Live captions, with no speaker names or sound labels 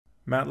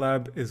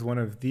MATLAB is one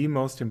of the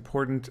most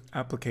important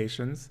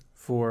applications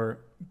for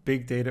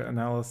big data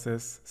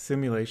analysis,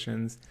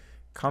 simulations,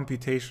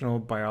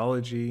 computational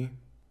biology,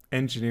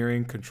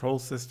 engineering, control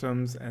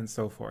systems, and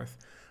so forth.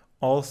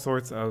 All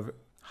sorts of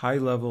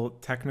high-level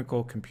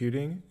technical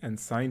computing and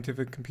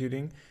scientific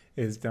computing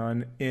is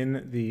done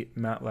in the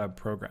MATLAB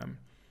program.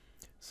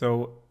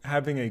 So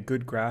having a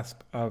good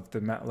grasp of the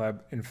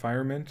MATLAB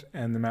environment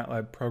and the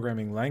MATLAB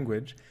programming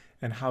language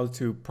and how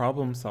to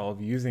problem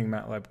solve using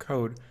MATLAB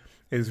code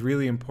is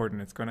really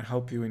important. It's going to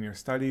help you in your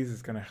studies,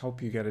 it's going to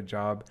help you get a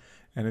job,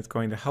 and it's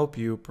going to help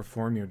you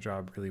perform your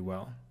job really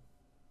well.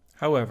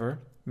 However,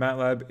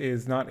 MATLAB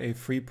is not a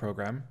free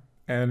program,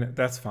 and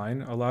that's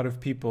fine. A lot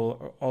of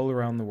people all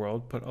around the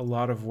world put a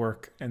lot of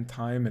work and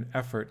time and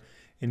effort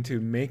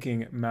into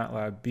making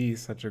MATLAB be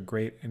such a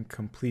great and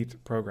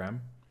complete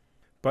program.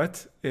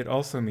 But it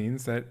also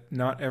means that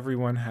not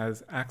everyone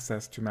has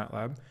access to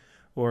MATLAB,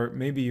 or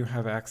maybe you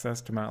have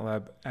access to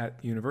MATLAB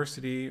at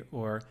university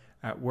or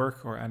at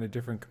work or on a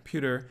different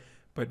computer,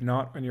 but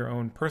not on your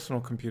own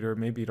personal computer.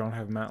 Maybe you don't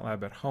have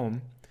MATLAB at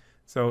home.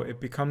 So it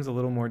becomes a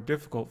little more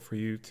difficult for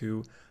you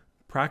to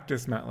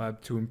practice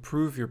MATLAB to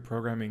improve your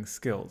programming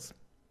skills.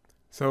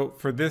 So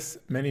for this,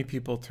 many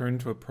people turn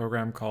to a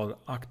program called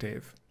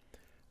Octave.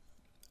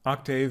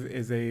 Octave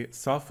is a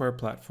software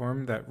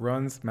platform that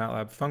runs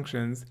MATLAB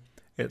functions.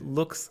 It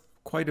looks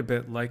quite a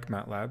bit like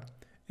MATLAB,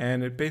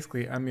 and it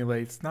basically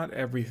emulates not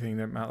everything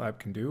that MATLAB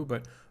can do,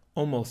 but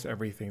almost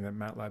everything that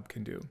MATLAB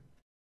can do.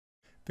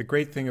 The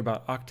great thing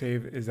about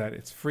Octave is that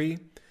it's free.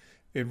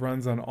 It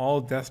runs on all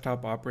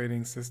desktop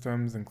operating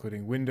systems,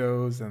 including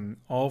Windows and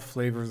all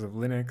flavors of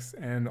Linux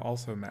and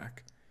also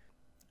Mac.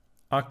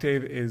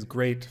 Octave is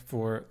great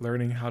for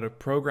learning how to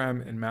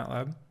program in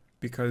MATLAB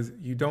because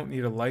you don't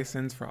need a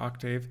license for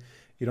Octave.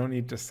 You don't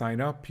need to sign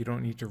up. You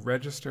don't need to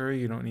register.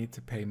 You don't need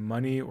to pay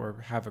money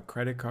or have a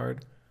credit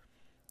card.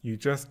 You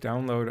just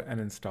download and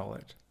install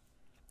it.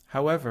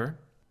 However,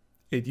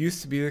 it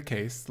used to be the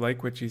case,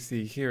 like what you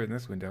see here in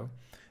this window,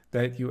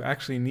 that you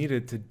actually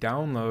needed to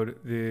download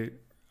the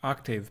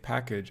Octave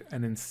package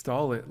and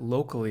install it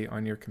locally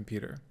on your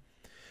computer.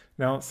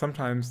 Now,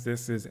 sometimes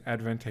this is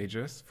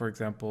advantageous, for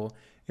example,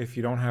 if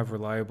you don't have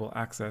reliable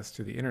access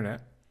to the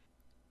internet,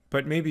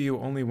 but maybe you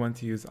only want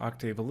to use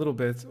Octave a little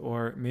bit,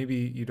 or maybe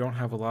you don't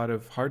have a lot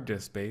of hard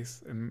disk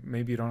space, and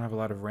maybe you don't have a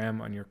lot of RAM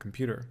on your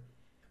computer.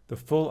 The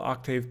full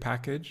Octave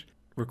package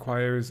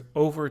requires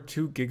over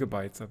 2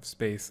 gigabytes of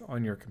space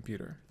on your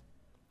computer.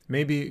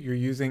 Maybe you're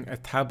using a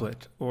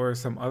tablet or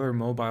some other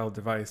mobile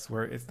device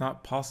where it's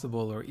not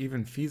possible or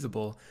even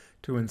feasible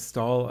to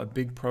install a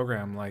big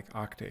program like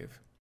Octave.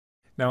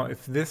 Now,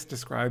 if this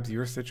describes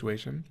your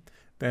situation,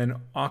 then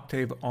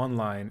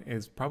Octave-online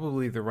is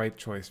probably the right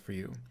choice for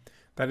you.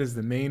 That is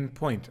the main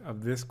point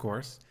of this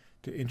course,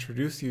 to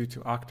introduce you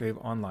to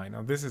Octave-online.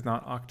 Now, this is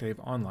not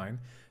Octave-online,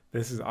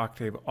 this is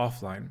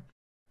Octave-offline.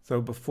 So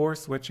before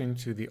switching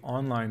to the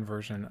online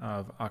version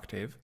of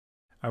Octave,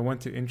 I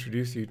want to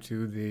introduce you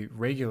to the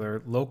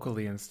regular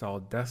locally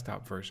installed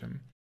desktop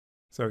version.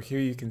 So here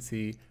you can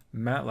see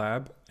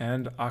MATLAB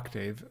and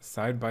Octave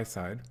side by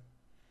side.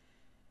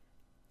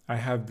 I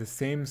have the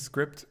same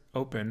script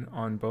open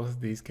on both of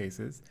these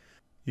cases.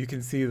 You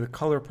can see the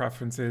color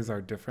preferences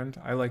are different.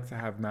 I like to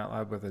have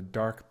MATLAB with a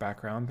dark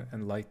background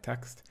and light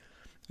text,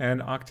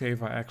 and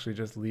Octave I actually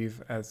just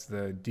leave as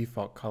the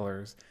default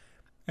colors,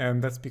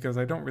 and that's because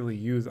I don't really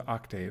use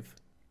Octave.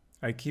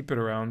 I keep it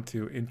around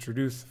to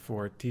introduce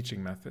for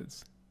teaching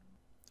methods.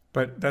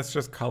 But that's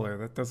just color,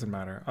 that doesn't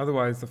matter.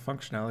 Otherwise, the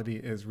functionality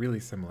is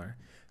really similar.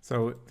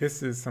 So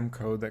this is some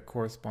code that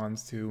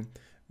corresponds to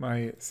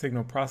my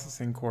signal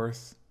processing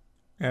course.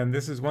 And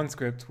this is one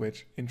script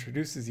which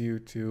introduces you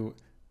to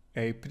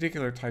a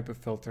particular type of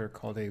filter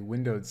called a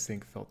windowed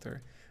sync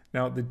filter.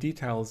 Now, the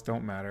details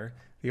don't matter.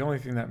 The only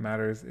thing that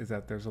matters is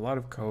that there's a lot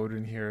of code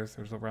in here. So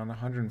there's around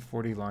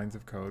 140 lines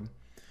of code.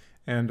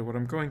 And what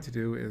I'm going to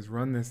do is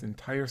run this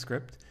entire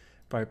script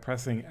by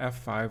pressing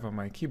F5 on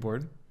my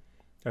keyboard.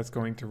 That's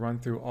going to run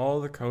through all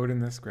the code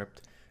in this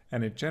script,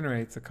 and it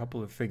generates a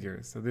couple of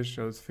figures. So this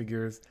shows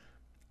figures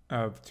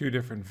of 2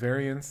 different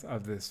variants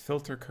of this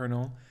filter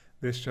kernel.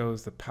 This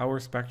shows the power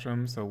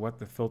spectrum, so what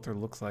the filter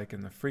looks like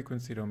in the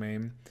frequency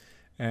domain.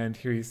 And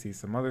here you see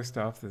some other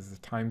stuff. This is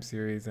a time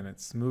series, and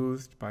it's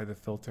smoothed by the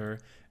filter,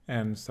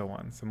 and so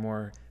on. Some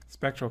more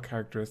spectral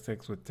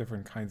characteristics with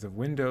different kinds of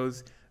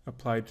windows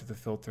applied to the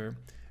filter.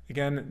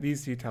 Again,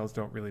 these details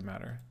don't really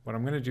matter. What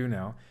I'm going to do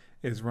now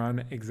is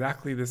run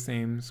exactly the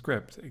same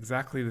script,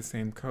 exactly the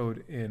same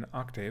code in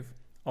Octave.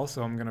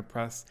 Also, I'm going to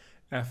press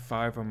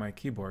F5 on my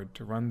keyboard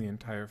to run the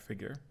entire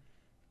figure.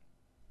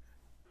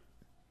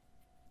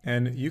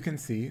 And you can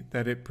see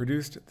that it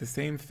produced the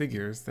same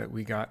figures that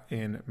we got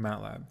in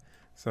MATLAB.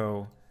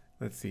 So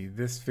let's see,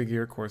 this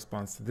figure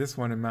corresponds to this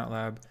one in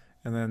MATLAB,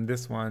 and then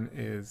this one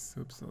is,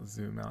 oops, I'll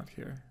zoom out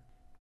here.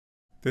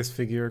 This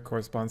figure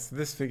corresponds to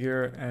this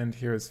figure, and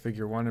here is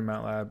figure 1 in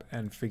MATLAB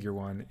and figure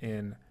 1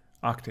 in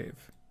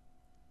Octave.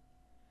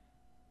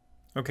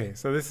 Okay,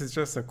 so this is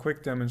just a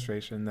quick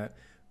demonstration that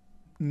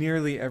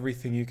nearly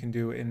everything you can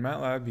do in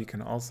MATLAB, you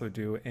can also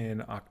do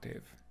in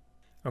Octave.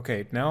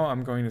 Okay, now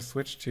I'm going to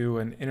switch to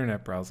an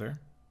internet browser.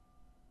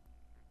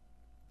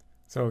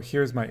 So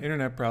here's my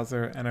internet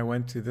browser, and I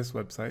went to this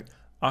website,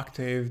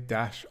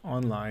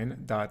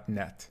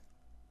 Octave-online.net.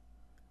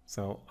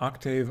 So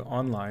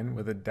Octave-online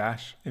with a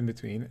dash in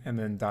between and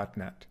then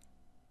 .net.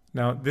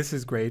 Now this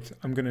is great.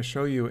 I'm going to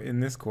show you in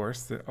this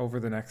course that over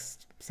the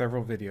next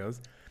several videos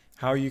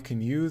how you can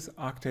use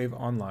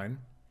Octave-online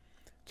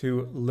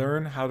to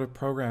learn how to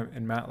program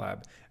in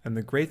MATLAB. And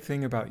the great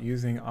thing about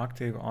using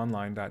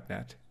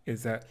Octave-online.net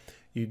is that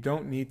you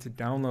don't need to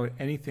download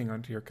anything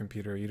onto your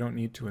computer. You don't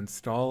need to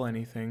install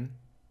anything.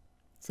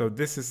 So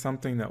this is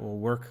something that will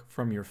work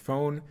from your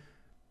phone.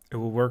 It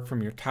will work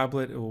from your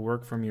tablet. It will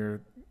work from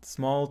your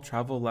small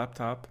travel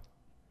laptop.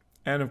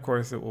 And of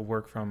course, it will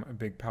work from a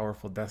big,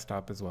 powerful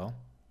desktop as well.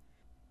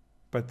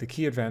 But the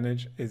key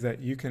advantage is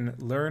that you can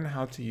learn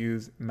how to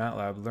use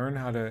MATLAB, learn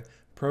how to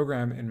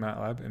program in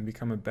MATLAB and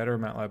become a better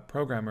MATLAB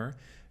programmer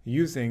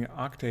using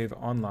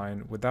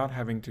Octave-online without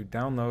having to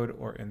download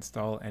or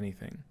install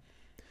anything.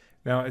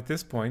 Now, at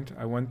this point,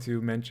 I want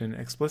to mention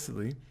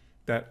explicitly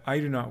that I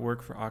do not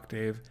work for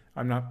Octave.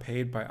 I'm not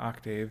paid by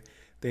Octave.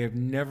 They have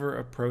never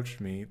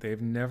approached me.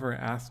 They've never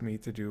asked me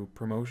to do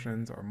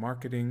promotions or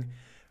marketing.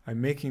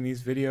 I'm making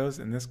these videos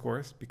in this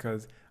course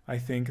because I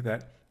think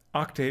that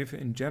Octave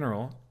in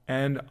general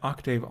and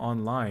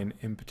Octave-online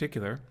in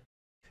particular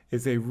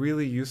is a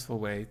really useful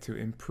way to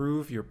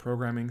improve your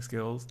programming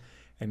skills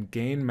and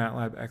gain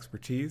MATLAB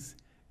expertise,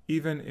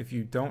 even if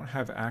you don't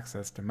have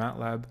access to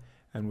MATLAB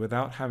and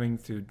without having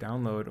to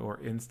download or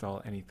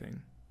install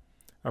anything.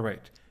 All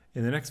right,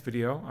 in the next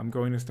video, I'm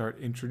going to start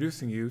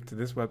introducing you to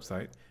this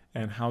website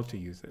and how to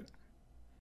use it.